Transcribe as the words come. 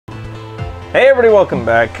Hey everybody, welcome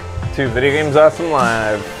back to Video Games Awesome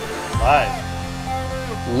Live.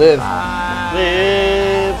 Live.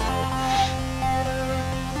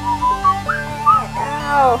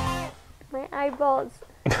 Ow! My eyeballs.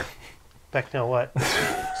 Back now what?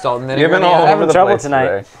 Salt and vinegar. You've been all over the trouble place tonight.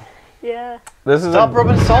 today. Yeah. This is Stop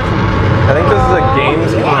rubbing salt. I think this is a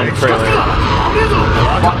Gamescom trailer.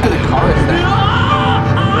 What kind of car is that?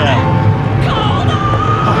 Yeah.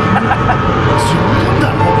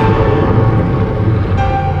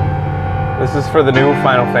 This is for the new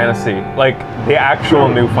Final Fantasy, like the actual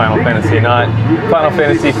new Final Fantasy, not Final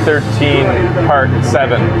Fantasy 13 Part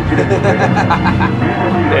 7.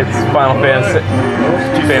 It's Final Fantasy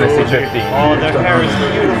 15. Oh, their hair is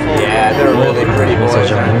beautiful. Yeah, they're really pretty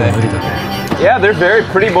boys, aren't they? Yeah, they're very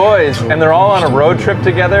pretty boys, and they're all on a road trip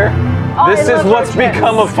together. Oh, This I is love what's road trips.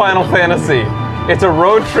 become of Final Fantasy. It's a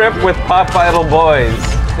road trip with pop idol boys.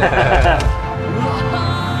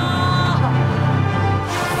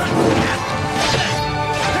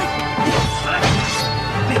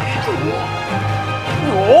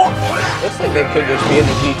 Looks like they could just be in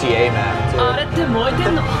the GTA map, too.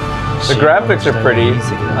 The graphics are pretty,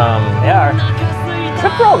 They are.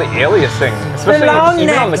 except for all the aliasing, especially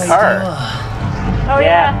even on the car. Oh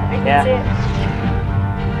yeah, I can yeah. see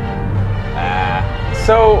it.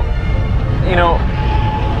 So, you know,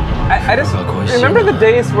 I just remember the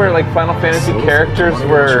days where like Final Fantasy characters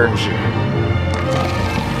were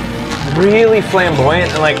really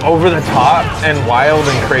flamboyant and like over the top and wild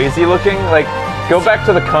and crazy looking. Like, go back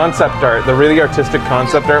to the concept art, the really artistic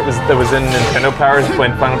concept art that was in Nintendo Powers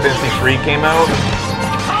when Final Fantasy 3 came out.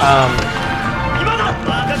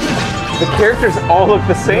 The characters all look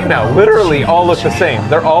the same now. Literally all look the same.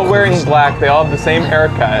 They're all wearing black. They all have the same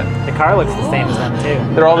haircut. The car looks the same as them too.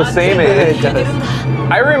 They're all the same age.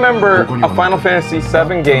 I remember a Final Fantasy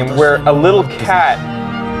VII game where a little cat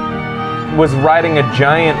was riding a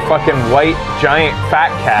giant fucking white, giant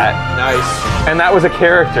fat cat, Nice. and that was a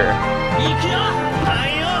character.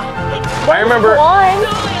 I remember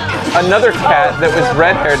another cat that was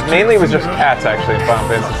red-haired. Mainly it was just cats, actually, in Final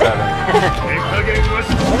Fantasy VII.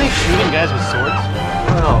 Are they shooting guys with swords? I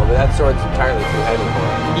don't know, but that sword's entirely too heavy for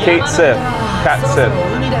it. Kate Sith. Cat Sith.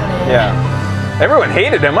 Yeah. Everyone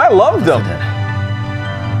hated him. I loved him.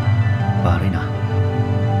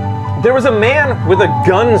 There was a man with a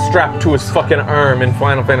gun strapped to his fucking arm in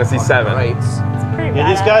Final Fantasy VII. Right. Pretty Yeah,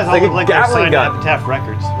 these badass. guys all Like a look like they're Gatling signed to gun. Epitaph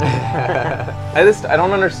Records. I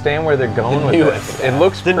don't understand where they're going with new this. It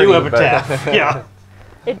looks The pretty, new but Epitaph. Yeah.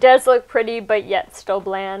 It does look pretty, but yet still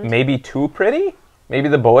bland. maybe too pretty? Maybe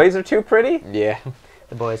the boys are too pretty? Yeah.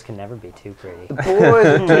 The boys can never be too pretty. Boys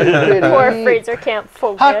are too pretty. Poor Fraser can't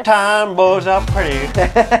focus. Hot time, boys are pretty.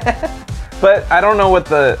 But I don't know what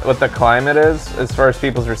the climate is as far as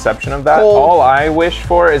people's reception of that. Cold. All I wish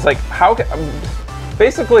for is like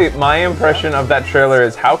basically my impression of that trailer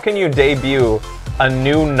is how can you debut a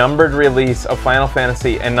new numbered release of Final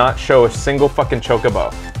Fantasy and not show a single fucking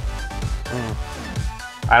chocobo?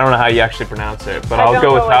 I don't know how you actually pronounce it, but I I'll don't go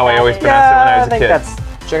know with what how I that always is. pronounced it when I was I a think kid. that's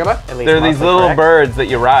Check them out. at least They're these mostly little correct. birds that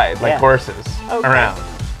you ride, like Yeah. horses, Okay. around.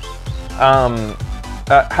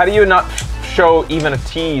 How do you not show even a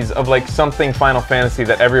tease of like something Final Fantasy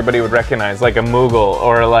that everybody would recognize, like a Moogle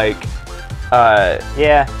or like,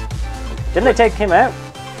 Yeah. Didn't they take him out?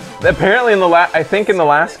 apparently in the I think in the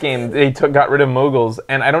last game they got rid of Moogles,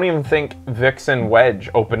 and I don't even think Vix and Wedge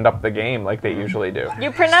opened up the game like they usually do.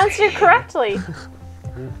 You pronounced it correctly.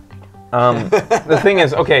 The thing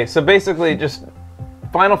is, okay, so basically just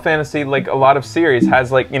Final Fantasy, like a lot of series,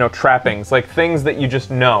 has like, you know, trappings, like things that you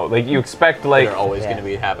just know, like you expect like They're always going to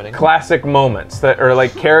be happening. classic moments that are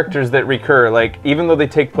like characters that recur, like even though they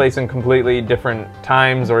take place in completely different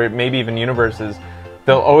times or maybe even universes,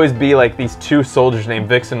 there'll always be like these two soldiers named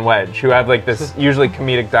Vix and Wedge who have like this usually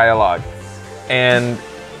comedic dialogue and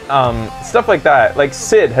stuff like that. Like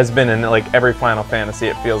Sid has been in like every Final Fantasy,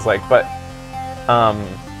 it feels like, but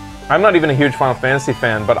I'm not even a huge Final Fantasy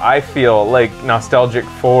fan, but I feel like nostalgic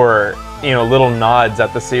for, you know, little nods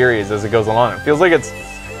at the series as it goes along. It feels like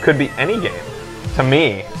could be any game, to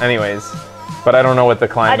me, anyways. But I don't know what the I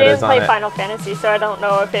climate didn't is on play it. Final Fantasy, so I don't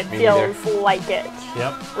know if it neither. feels like it.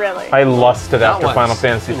 Yep. Really. I lusted Not after once. Final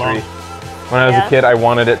Fantasy Long. 3. When I was Yeah. a kid, I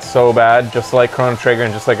wanted it so bad, just like Chrono Trigger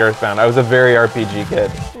and just like Earthbound. I was a very RPG kid.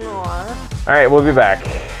 Aw. All right, we'll be back.